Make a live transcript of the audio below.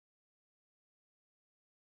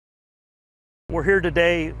We're here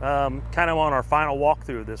today kind of on our final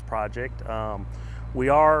walkthrough of this project. We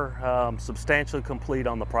are substantially complete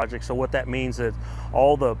on the project, so what that means is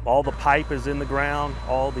all the pipe is in the ground,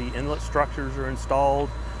 all the inlet structures are installed.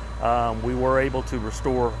 We were able to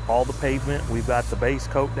restore all the pavement. We've got the base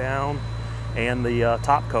coat down and the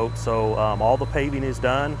top coat, so all the paving is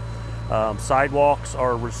done. Sidewalks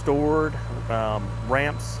are restored,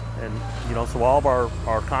 ramps, and so all of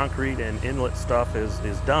our concrete and inlet stuff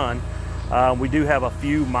is done. We do have a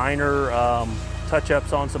few minor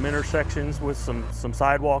touch-ups on some intersections with some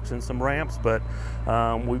sidewalks and some ramps, but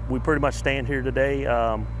we pretty much stand here today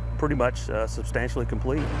pretty much substantially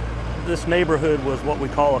complete. This neighborhood was what we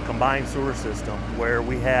call a combined sewer system, where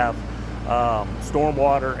we have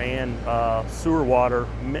stormwater and sewer water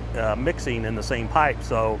mixing in the same pipe.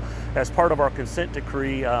 So as part of our consent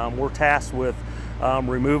decree, we're tasked with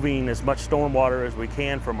removing as much stormwater as we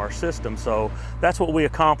can from our system. So that's what we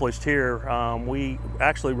accomplished here. We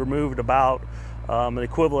actually removed about an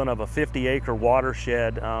equivalent of a 50-acre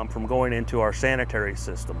watershed from going into our sanitary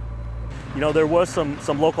system. There was some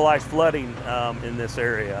localized flooding in this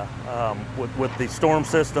area with the storm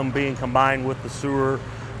system being combined with the sewer.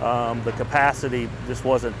 The capacity just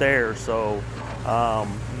wasn't there. So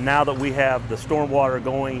now that we have the stormwater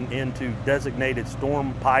going into designated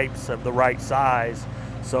storm pipes of the right size,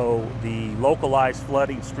 so the localized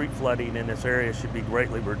flooding, street flooding in this area should be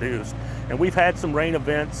greatly reduced. And we've had some rain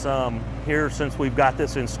events here since we've got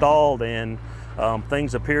this installed, and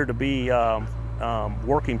things appear to be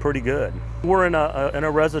working pretty good. We're in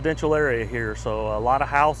a residential area here, so a lot of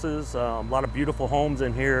houses, a lot of beautiful homes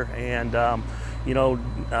in here, and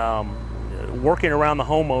working around the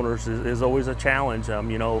homeowners is always a challenge.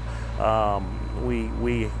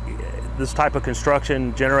 This type of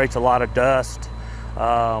construction generates a lot of dust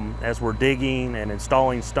as we're digging and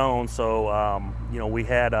installing stone. So we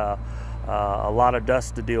had a lot of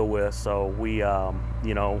dust to deal with. So we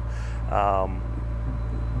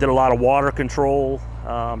did a lot of water control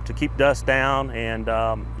to keep dust down, and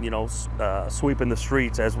sweeping the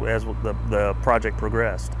streets as the project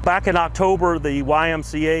progressed. Back in October, the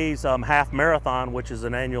YMCA's half marathon, which is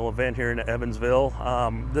an annual event here in Evansville,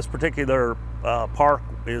 this particular park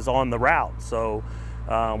is on the route. So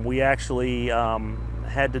we actually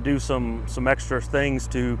had to do some extra things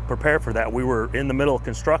to prepare for that. We were in the middle of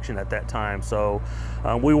construction at that time, so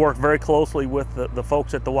we worked very closely with the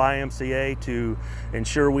folks at the YMCA to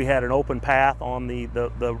ensure we had an open path on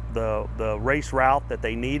the race route that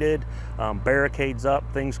they needed, barricades up,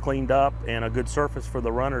 things cleaned up, and a good surface for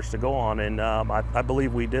the runners to go on. And I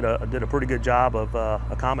believe we did a pretty good job of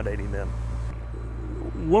accommodating them.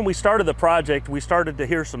 When we started the project, we started to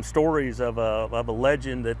hear some stories of a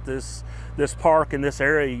legend that this park in this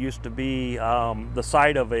area used to be the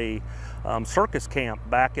site of a circus camp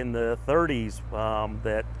back in the 30s.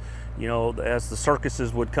 That as the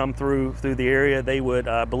circuses would come through the area, they would,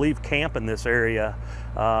 I believe, camp in this area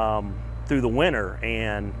through the winter.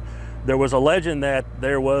 And there was a legend that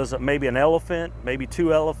there was maybe an elephant, maybe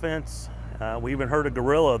two elephants. We even heard a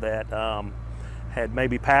gorilla that had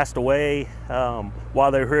maybe passed away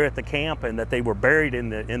while they were here at the camp, and that they were buried in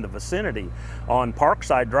the vicinity. On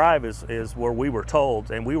Parkside Drive is where we were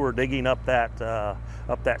told, and we were digging up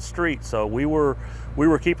that street. So we were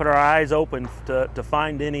keeping our eyes open to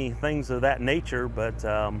find any things of that nature, but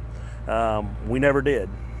we never did.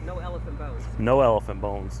 No elephant bones. No elephant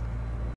bones.